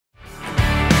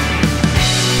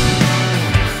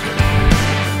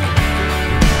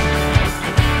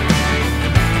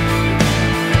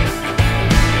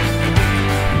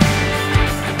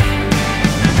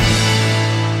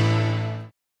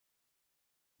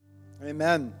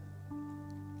Amen.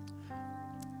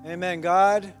 Amen.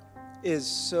 God is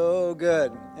so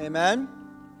good. Amen.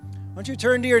 Why don't you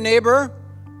turn to your neighbor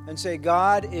and say,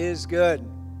 God is good.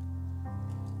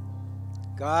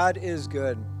 God is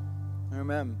good.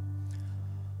 Amen.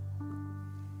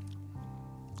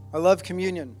 I love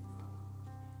communion.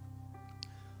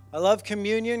 I love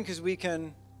communion because we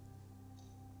can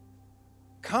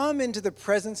come into the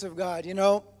presence of God. You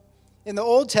know, in the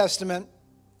Old Testament,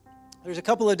 there's a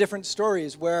couple of different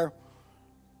stories where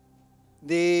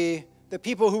the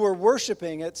people who were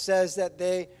worshiping, it says that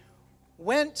they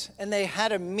went and they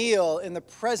had a meal in the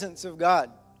presence of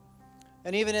God.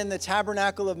 And even in the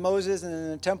tabernacle of Moses and in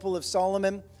the temple of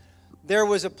Solomon, there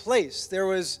was a place, there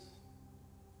was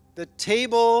the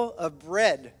table of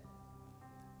bread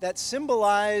that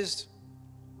symbolized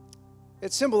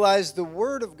the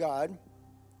Word of God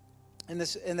and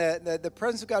the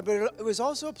presence of God, but it was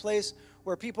also a place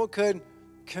where people could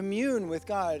commune with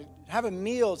God, have a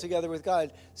meal together with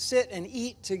God, sit and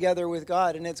eat together with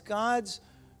God. And it's God's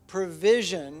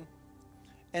provision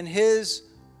and His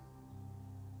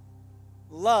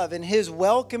love and His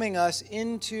welcoming us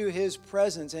into His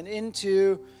presence and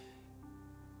into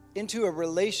a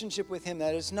relationship with Him,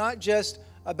 that it's not just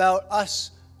about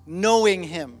us knowing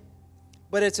Him,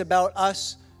 but it's about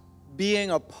us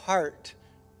being a part,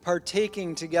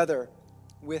 partaking together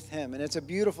with Him. And it's a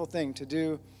beautiful thing to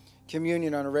do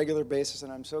communion on a regular basis,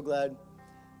 and I'm so glad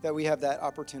that we have that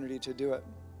opportunity to do it.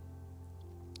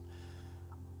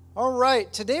 All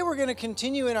right, today we're going to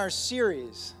continue in our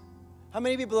series. How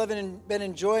many people have been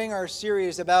enjoying our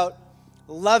series about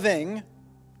loving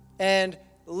and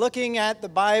looking at the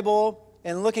Bible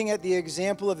and looking at the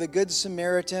example of the Good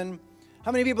Samaritan?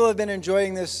 How many people have been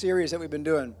enjoying this series that we've been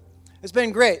doing? It's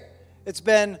been great. It's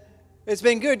been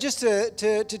good just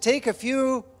to take a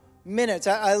few minutes.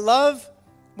 I love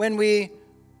when we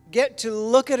get to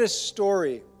look at a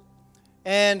story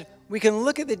and we can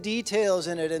look at the details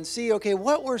in it and see, okay,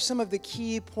 what were some of the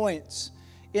key points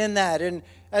in that? And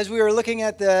as we were looking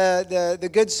at the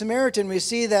Good Samaritan, we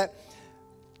see that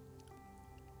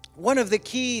one of the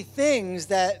key things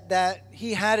that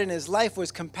he had in his life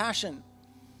was compassion.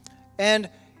 And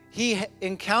he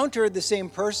encountered the same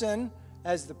person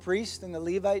as the priest and the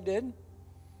Levite did,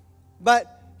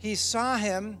 but he saw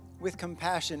him with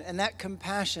compassion, and that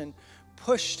compassion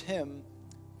pushed him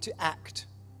to act.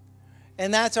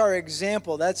 And that's our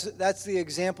example. That's the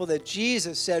example that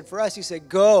Jesus said for us. He said,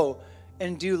 go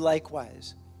and do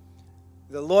likewise.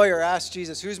 The lawyer asked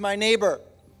Jesus, who's my neighbor?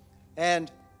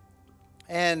 And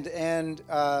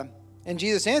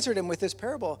Jesus answered him with this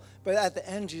parable. But at the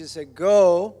end, Jesus said,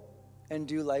 go and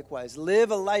do likewise.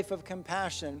 Live a life of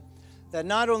compassion that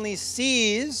not only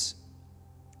sees,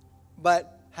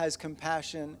 but has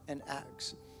compassion and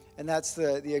acts. And that's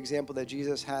the example that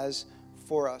Jesus has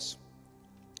for us.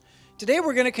 Today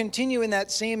we're going to continue in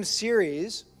that same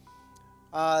series,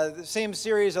 along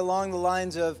the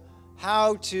lines of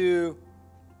how to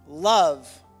love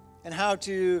and how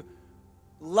to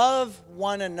love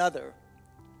one another.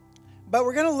 But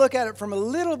we're going to look at it from a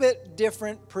little bit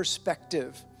different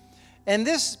perspective. And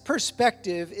this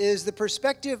perspective is the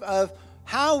perspective of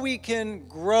how we can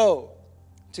grow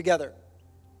together.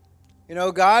 You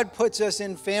know, God puts us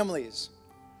in families.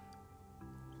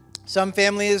 Some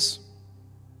families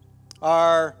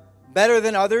are better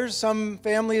than others. Some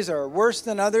families are worse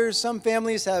than others. Some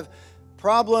families have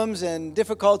problems and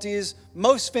difficulties.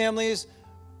 Most families,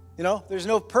 you know, there's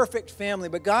no perfect family,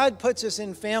 but God puts us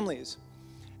in families.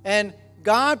 And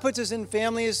God puts us in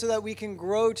families so that we can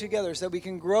grow together, so that we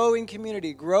can grow in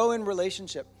community, grow in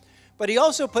relationship. But He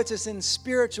also puts us in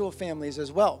spiritual families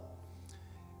as well.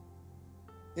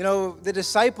 You know, the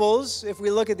disciples, if we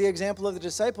look at the example of the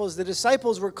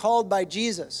disciples were called by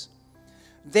Jesus.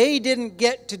 They didn't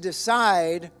get to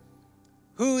decide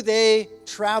who they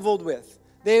traveled with.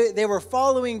 They were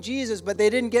following Jesus, but they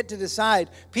didn't get to decide.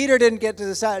 Peter didn't get to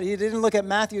decide. He didn't look at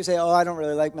Matthew and say, oh, I don't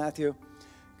really like Matthew.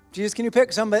 Jesus, can you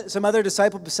pick some other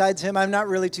disciple besides him? I'm not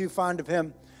really too fond of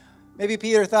him. Maybe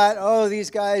Peter thought, oh, these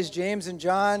guys, James and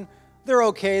John, they're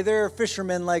okay. They're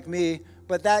fishermen like me.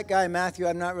 But that guy, Matthew,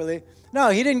 I'm not really. No,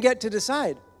 he didn't get to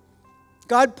decide.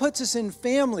 God puts us in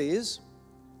families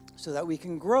so that we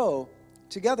can grow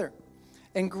together.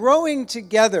 And growing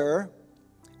together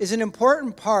is an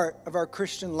important part of our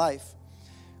Christian life.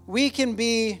 We can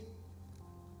be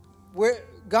where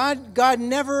God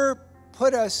never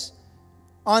put us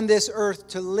on this earth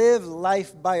to live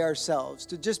life by ourselves,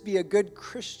 to just be a good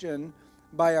Christian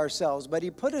by ourselves. But He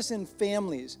put us in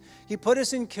families. He put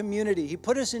us in community. He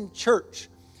put us in church.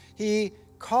 He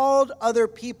called other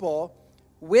people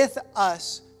with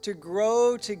us to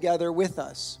grow together with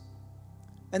us.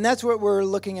 And that's what we're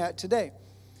looking at today.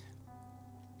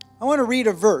 I want to read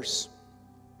a verse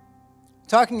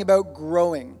talking about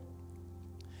growing.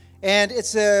 And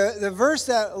it's the verse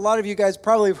that a lot of you guys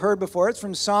probably have heard before. It's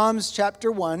from Psalms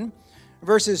chapter 1,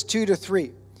 verses 2 to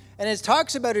 3. And it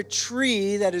talks about a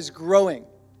tree that is growing.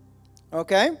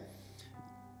 Okay?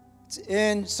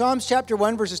 In Psalms chapter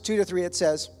 1, verses 2 to 3, it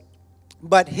says,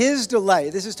 "But his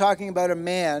delight," this is talking about a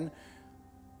man,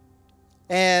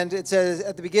 and it says,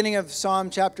 at the beginning of Psalm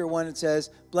chapter 1, it says,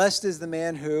 "Blessed is the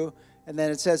man who," and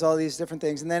then it says all these different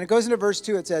things. And then it goes into verse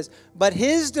 2, it says, "But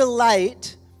his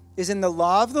delight is in the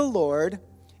law of the Lord,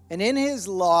 and in his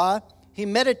law he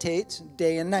meditates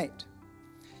day and night.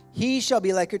 He shall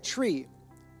be like a tree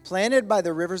planted by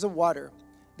the rivers of water,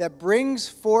 that brings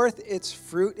forth its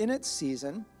fruit in its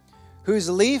season, whose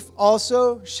leaf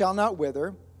also shall not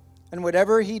wither, and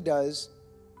whatever he does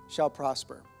shall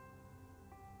prosper."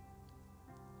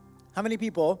 How many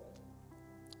people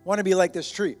want to be like this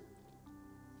tree?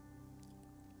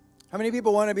 How many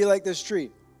people want to be like this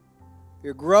tree?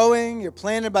 You're growing, you're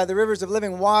planted by the rivers of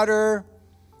living water,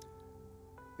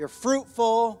 you're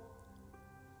fruitful,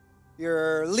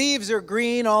 your leaves are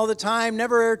green all the time,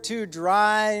 never too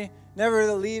dry, never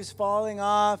the leaves falling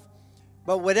off.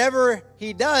 But whatever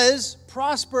he does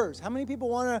prospers. How many people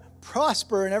want to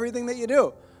prosper in everything that you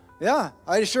do? Yeah,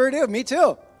 I sure do. Me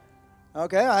too.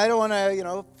 Okay, I don't want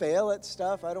to, fail at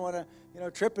stuff. I don't want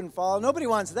to, trip and fall. Nobody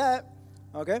wants that.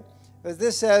 Okay, but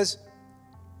this says,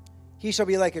 "He shall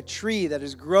be like a tree that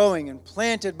is growing and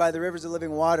planted by the rivers of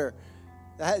living water,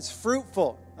 that is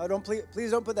fruitful." Oh,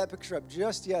 please don't put that picture up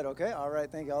just yet. Okay, all right,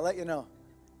 thank you. I'll let you know.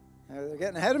 They're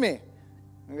getting ahead of me.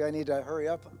 Maybe I need to hurry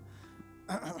up.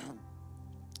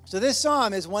 So this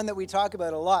psalm is one that we talk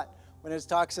about a lot when it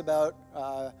talks about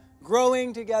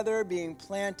growing together, being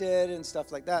planted, and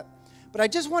stuff like that. But I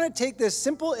just want to take this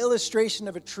simple illustration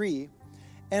of a tree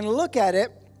and look at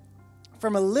it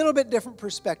from a little bit different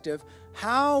perspective,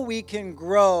 how we can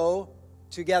grow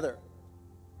together.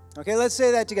 Okay, let's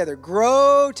say that together.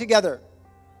 Grow together.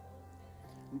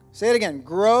 Say it again.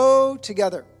 Grow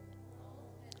together.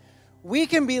 We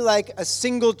can be like a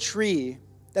single tree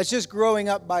that's just growing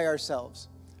up by ourselves.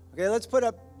 Okay, let's put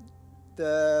up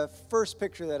the first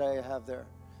picture that I have there.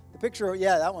 The picture,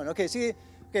 yeah, that one. Okay, see,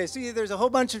 there's a whole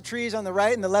bunch of trees on the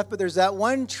right and the left, but there's that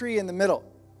one tree in the middle.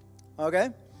 Okay?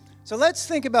 So let's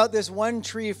think about this one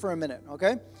tree for a minute,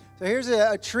 okay? So here's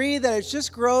a tree that is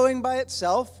just growing by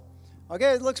itself.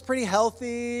 Okay, it looks pretty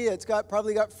healthy. It's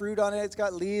probably got fruit on it. It's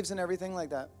got leaves and everything like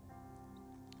that.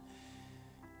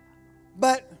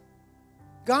 But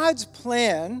God's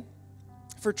plan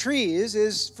for trees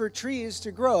is for trees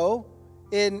to grow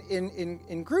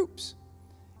in groups.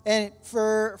 And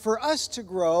for us to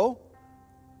grow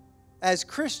as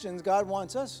Christians, God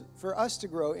wants for us to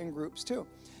grow in groups too.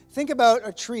 Think about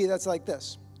a tree that's like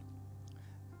this.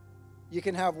 You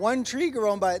can have one tree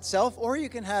growing by itself, or you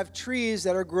can have trees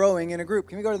that are growing in a group.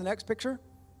 Can we go to the next picture?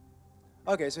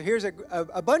 Okay, so here's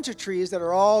a bunch of trees that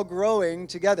are all growing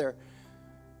together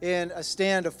in a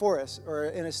stand of forest, or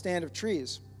in a stand of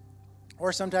trees.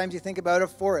 Or sometimes you think about a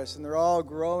forest, and they're all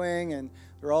growing, and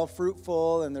they're all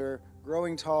fruitful, and they're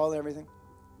growing tall and everything.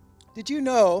 Did you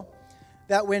know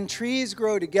that when trees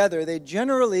grow together, they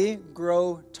generally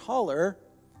grow taller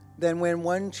than when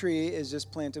one tree is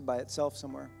just planted by itself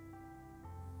somewhere?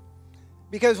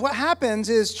 Because what happens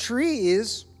is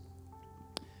trees,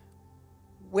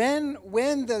 when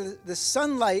the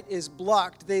sunlight is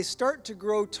blocked, they start to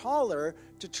grow taller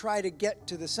to try to get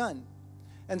to the sun.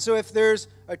 And so if there's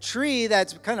a tree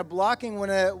that's kind of blocking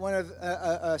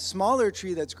a smaller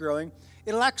tree that's growing,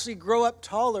 it'll actually grow up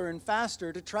taller and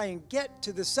faster to try and get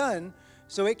to the sun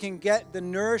so it can get the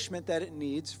nourishment that it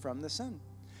needs from the sun.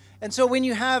 And so when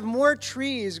you have more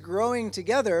trees growing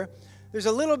together, there's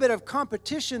a little bit of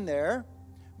competition there,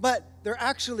 but they're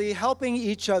actually helping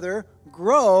each other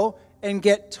grow and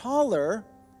get taller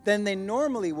than they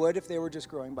normally would if they were just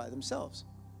growing by themselves.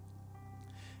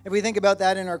 If we think about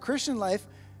that in our Christian life,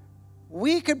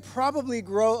 we could probably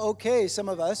grow okay, some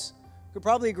of us could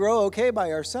probably grow okay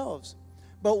by ourselves.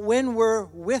 But when we're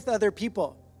with other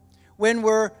people, when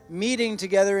we're meeting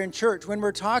together in church, when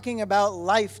we're talking about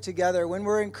life together, when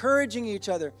we're encouraging each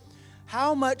other,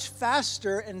 how much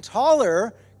faster and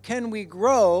taller can we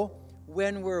grow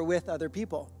when we're with other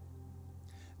people?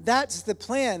 That's the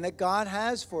plan that God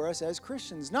has for us as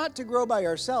Christians, not to grow by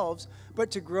ourselves,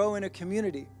 but to grow in a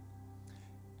community,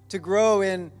 to grow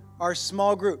in our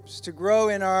small groups, to grow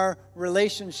in our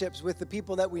relationships with the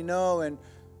people that we know and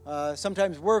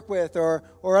sometimes work with, or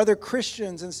other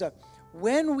Christians and stuff.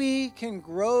 When we can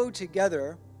grow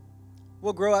together,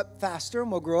 we'll grow up faster and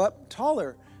we'll grow up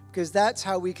taller. because that's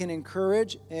how we can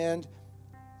encourage and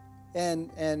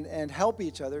help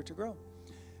each other to grow.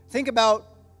 Think about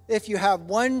if you have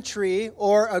one tree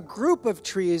or a group of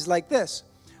trees like this.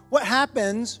 What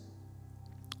happens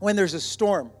when there's a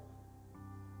storm?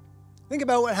 Think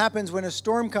about what happens when a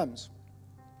storm comes.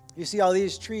 You see all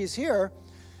these trees here.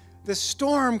 The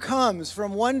storm comes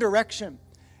from one direction,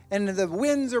 and the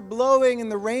winds are blowing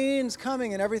and the rain's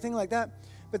coming and everything like that.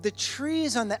 But the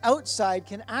trees on the outside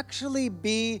can actually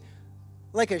be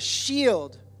like a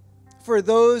shield for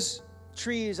those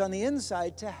trees on the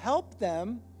inside to help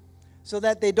them so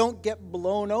that they don't get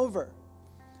blown over.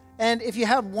 And if you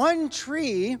have one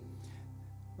tree,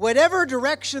 whatever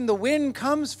direction the wind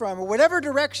comes from or whatever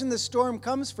direction the storm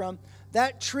comes from,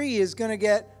 that tree is going to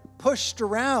get pushed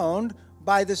around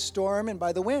by the storm and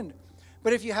by the wind.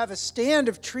 But if you have a stand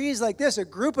of trees like this, a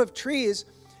group of trees,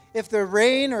 if the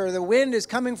rain or the wind is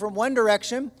coming from one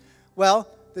direction, well,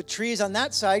 the trees on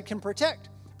that side can protect.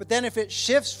 But then if it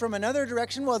shifts from another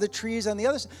direction, well, the trees on the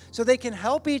other side. So they can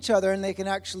help each other, and they can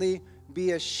actually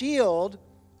be a shield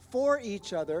for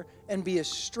each other and be a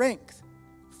strength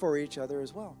for each other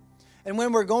as well. And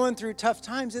when we're going through tough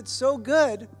times, it's so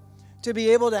good to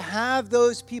be able to have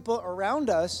those people around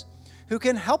us who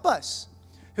can help us,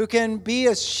 who can be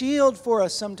a shield for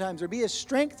us sometimes or be a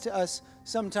strength to us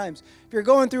sometimes. If you're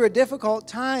going through a difficult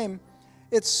time,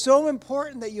 it's so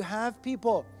important that you have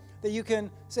people that you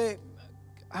can say,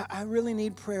 I really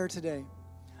need prayer today.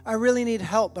 I really need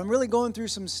help. I'm really going through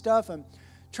some stuff. I'm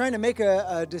trying to make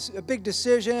a big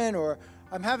decision, or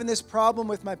I'm having this problem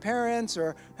with my parents,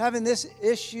 or having this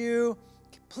issue.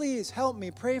 Please help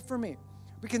me. Pray for me.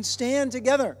 We can stand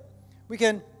together. We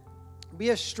can be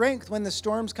a strength when the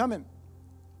storm's coming.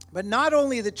 But not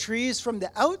only the trees from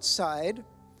the outside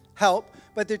help,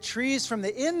 but the trees from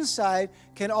the inside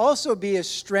can also be a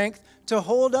strength to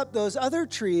hold up those other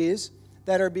trees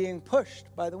that are being pushed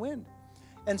by the wind.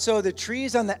 And so the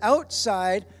trees on the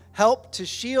outside help to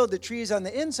shield the trees on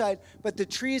the inside, but the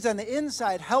trees on the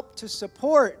inside help to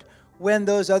support when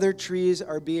those other trees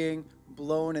are being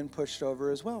blown and pushed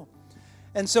over as well.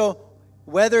 And so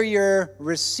whether you're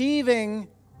receiving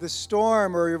the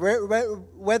storm or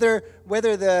whether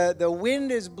the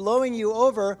wind is blowing you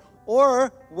over,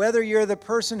 or whether you're the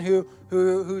person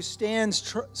who stands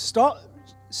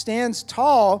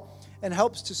tall and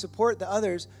helps to support the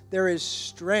others, there is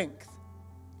strength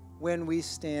when we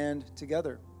stand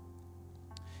together.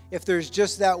 If there's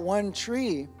just that one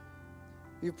tree,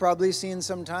 you've probably seen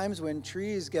sometimes when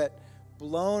trees get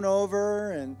blown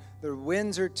over and the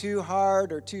winds are too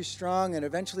hard or too strong, and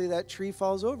eventually that tree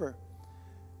falls over.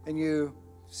 And you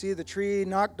see the tree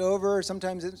knocked over, or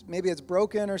sometimes maybe it's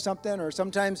broken or something, or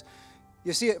sometimes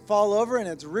you see it fall over and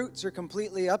its roots are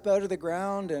completely up out of the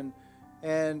ground.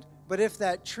 But if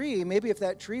that tree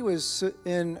was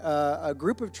in a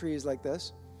group of trees like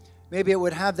this, maybe it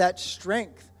would have that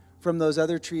strength from those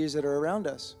other trees that are around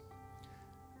us.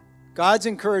 God's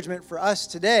encouragement for us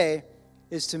today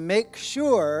is to make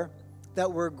sure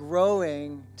that we're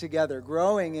growing together,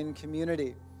 growing in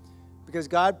community. Because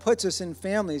God puts us in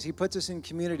families. He puts us in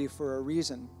community for a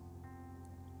reason.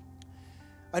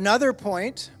 Another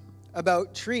point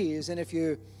about trees, and if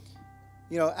you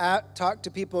talk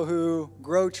to people who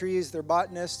grow trees, they're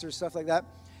botanists or stuff like that,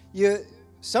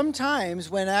 sometimes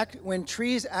when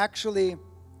trees actually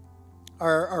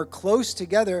are close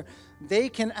together, they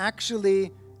can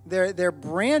actually, their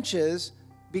branches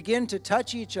begin to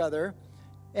touch each other,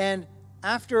 and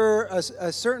after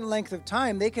a certain length of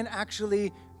time, they can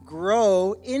actually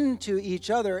grow into each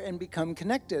other and become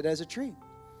connected as a tree.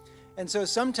 And so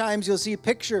sometimes you'll see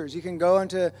pictures. You can go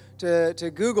into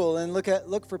to Google and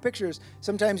look for pictures.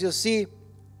 Sometimes you'll see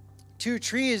two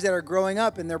trees that are growing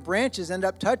up and their branches end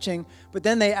up touching, but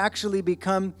then they actually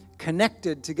become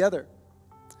connected together.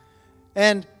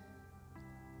 And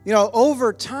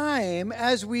over time,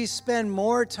 as we spend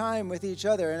more time with each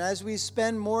other, and as we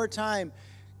spend more time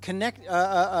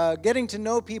getting to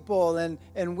know people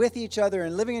and with each other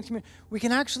and living in community, we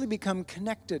can actually become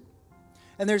connected.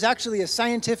 And there's actually a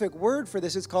scientific word for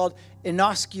this. It's called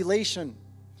inosculation.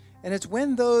 And it's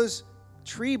when those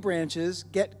tree branches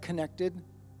get connected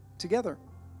together.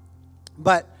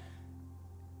 But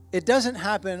it doesn't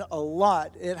happen a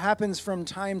lot. It happens from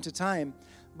time to time.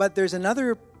 But there's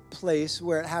another place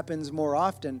where it happens more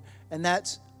often, and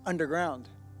that's underground.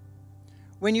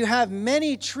 When you have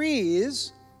many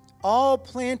trees all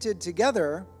planted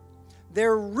together,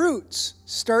 their roots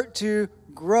start to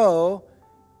grow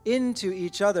into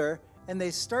each other, and they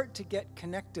start to get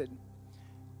connected.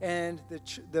 And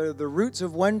the roots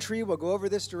of one tree will go over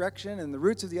this direction, and the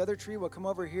roots of the other tree will come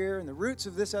over here, and the roots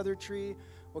of this other tree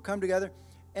will come together.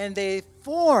 and they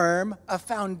form a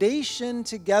foundation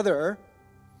together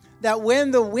that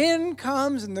when the wind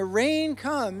comes and the rain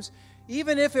comes,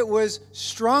 even if it was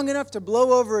strong enough to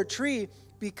blow over a tree,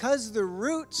 because the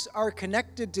roots are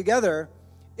connected together,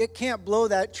 it can't blow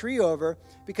that tree over,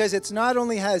 because it's not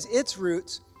only has its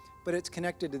roots, but it's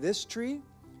connected to this tree,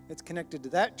 it's connected to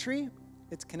that tree,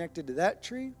 it's connected to that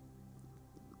tree.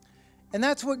 And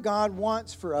that's what God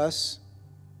wants for us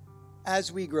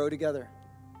as we grow together.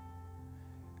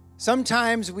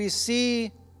 Sometimes we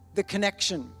see the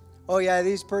connection. Oh yeah,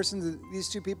 these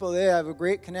two people, they have a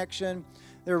great connection.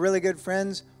 They're really good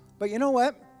friends. But you know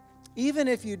what? Even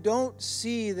if you don't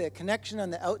see the connection on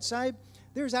the outside,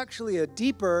 there's actually a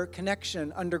deeper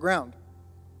connection underground.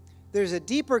 There's a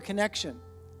deeper connection.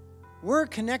 We're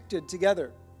connected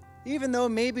together. Even though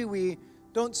maybe we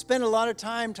don't spend a lot of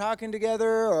time talking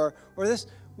together or this,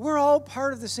 we're all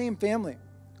part of the same family.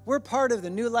 We're part of the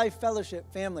New Life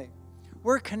Fellowship family.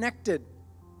 We're connected.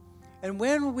 And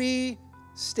when we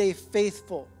stay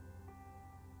faithful,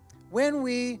 when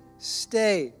we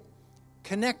stay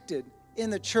connected in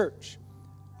the church,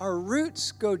 our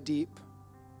roots go deep,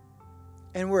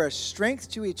 and we're a strength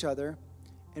to each other,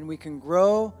 and we can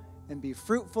grow and be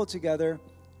fruitful together,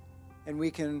 and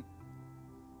we can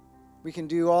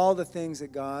do all the things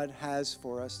that God has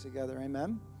for us together.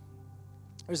 Amen?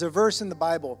 There's a verse in the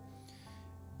Bible.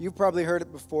 You've probably heard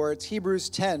it before. It's Hebrews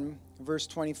 10, verse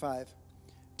 25.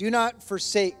 Do not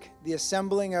forsake the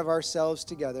assembling of ourselves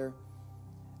together,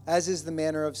 as is the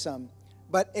manner of some,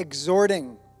 but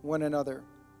exhorting one another.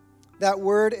 That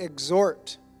word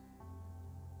exhort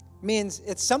means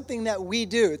it's something that we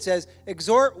do. It says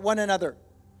exhort one another.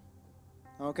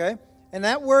 Okay? And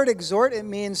that word exhort, it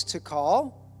means to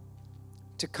call,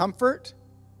 to comfort,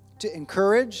 to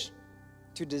encourage,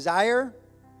 to desire,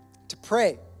 to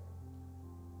pray.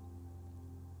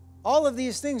 All of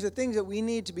these things are things that we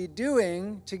need to be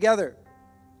doing together.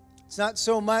 It's not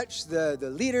so much the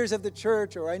leaders of the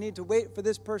church, or I need to wait for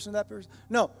this person or that person.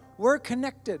 No, we're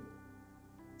connected.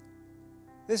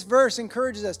 This verse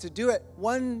encourages us to do it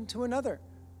one to another.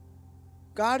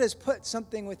 God has put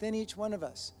something within each one of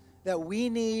us that we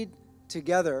need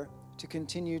together to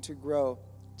continue to grow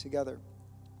together.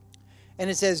 And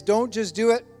it says, don't just do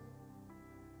it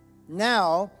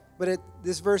now, but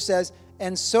this verse says,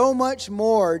 and so much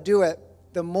more do it,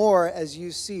 the more as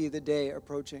you see the day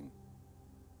approaching.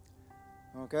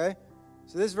 Okay?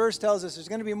 So this verse tells us there's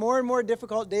going to be more and more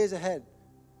difficult days ahead.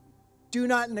 Do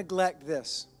not neglect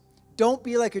this. Don't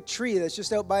be like a tree that's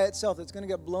just out by itself that's going to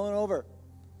get blown over.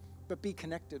 But be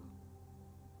connected.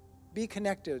 Be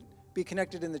connected. Be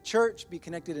connected in the church. Be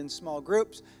connected in small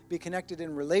groups. Be connected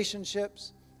in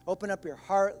relationships. Open up your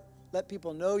heart. Let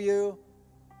people know you.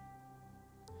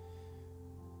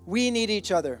 We need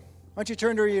each other. Why don't you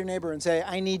turn to your neighbor and say,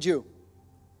 I need you.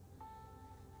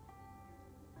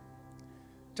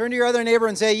 Turn to your other neighbor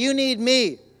and say, you need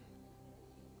me.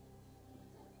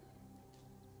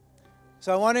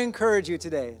 So I want to encourage you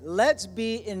today. Let's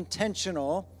be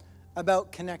intentional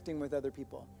about connecting with other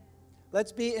people.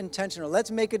 Let's be intentional.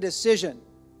 Let's make a decision.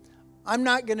 I'm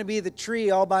not going to be the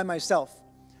tree all by myself.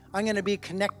 I'm going to be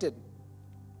connected.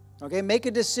 Okay, make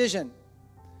a decision.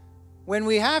 When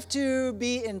we have to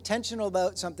be intentional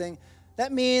about something,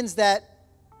 that means that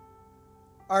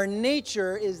our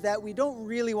nature is that we don't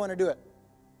really want to do it.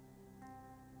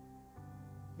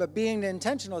 But being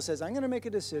intentional says, I'm going to make a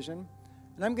decision,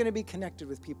 and I'm going to be connected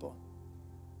with people.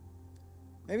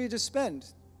 Maybe just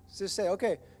say,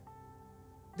 okay,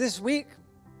 this week,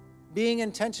 being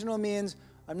intentional means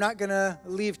I'm not going to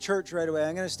leave church right away.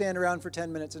 I'm going to stand around for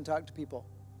 10 minutes and talk to people.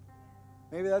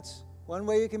 Maybe that's one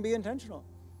way you can be intentional.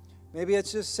 Maybe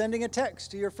it's just sending a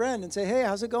text to your friend and say, hey,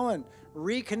 how's it going?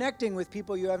 Reconnecting with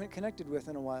people you haven't connected with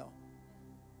in a while.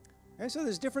 Okay, so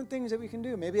there's different things that we can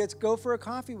do. Maybe it's go for a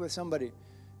coffee with somebody.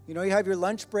 You know, you have your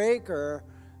lunch break or,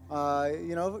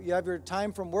 you have your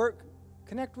time from work.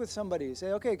 Connect with somebody.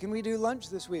 Say, okay, can we do lunch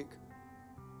this week?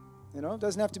 You know, it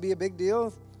doesn't have to be a big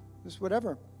deal. Just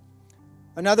whatever.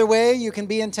 Another way you can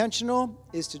be intentional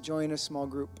is to join a small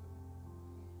group.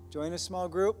 Join a small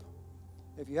group.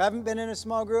 If you haven't been in a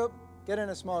small group, get in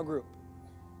a small group.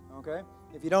 Okay?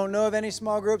 If you don't know of any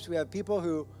small groups, we have people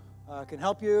who can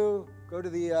help you. Go to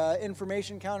the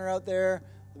information counter out there.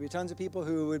 There'll be tons of people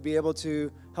who would be able to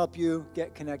help you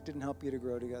get connected and help you to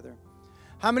grow together.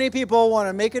 How many people want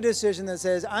to make a decision that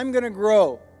says, I'm going to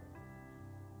grow,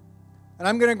 and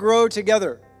I'm going to grow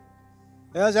together?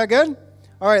 Yeah, is that good?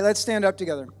 All right, let's stand up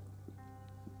together.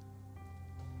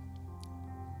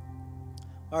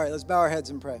 All right, let's bow our heads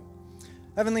and pray.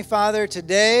 Heavenly Father,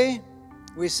 today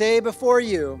we say before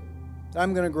you that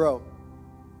I'm going to grow.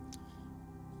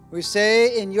 We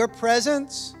say in your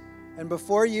presence and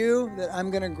before you that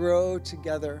I'm going to grow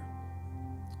together.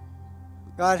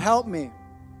 God, help me.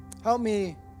 Help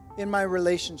me in my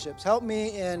relationships. Help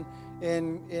me in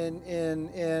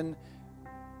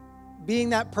being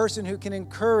that person who can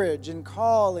encourage and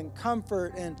call and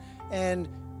comfort and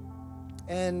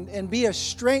be a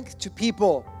strength to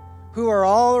people who are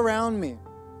all around me.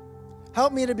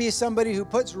 Help me to be somebody who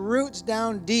puts roots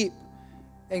down deep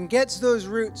and gets those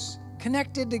roots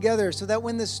connected together so that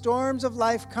when the storms of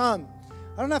life come,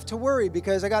 I don't have to worry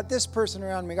because I got this person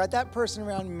around me, I got that person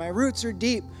around me. My roots are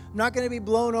deep. I'm not going to be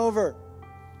blown over.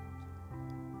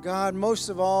 God, most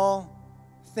of all,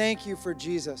 thank you for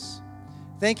Jesus.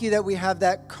 Thank you that we have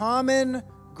that common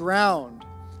ground,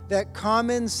 that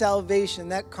common salvation,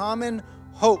 that common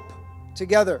hope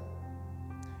together.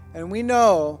 And we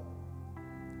know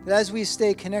that as we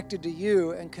stay connected to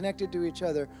you and connected to each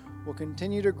other, we'll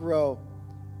continue to grow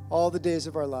all the days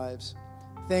of our lives.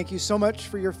 Thank you so much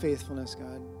for your faithfulness,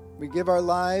 God. We give our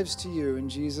lives to you in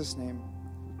Jesus' name.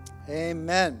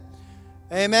 Amen.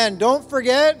 Amen. Don't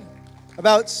forget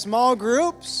about small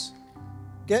groups.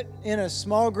 Get in a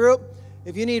small group.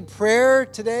 If you need prayer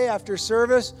today after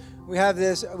service, we have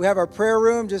our prayer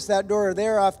room just that door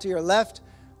there off to your left.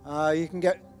 You can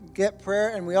get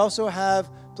prayer, and we also have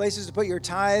places to put your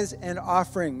tithes and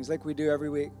offerings like we do every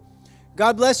week.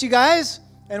 God bless you guys,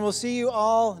 and we'll see you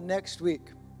all next week.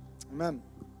 Amen.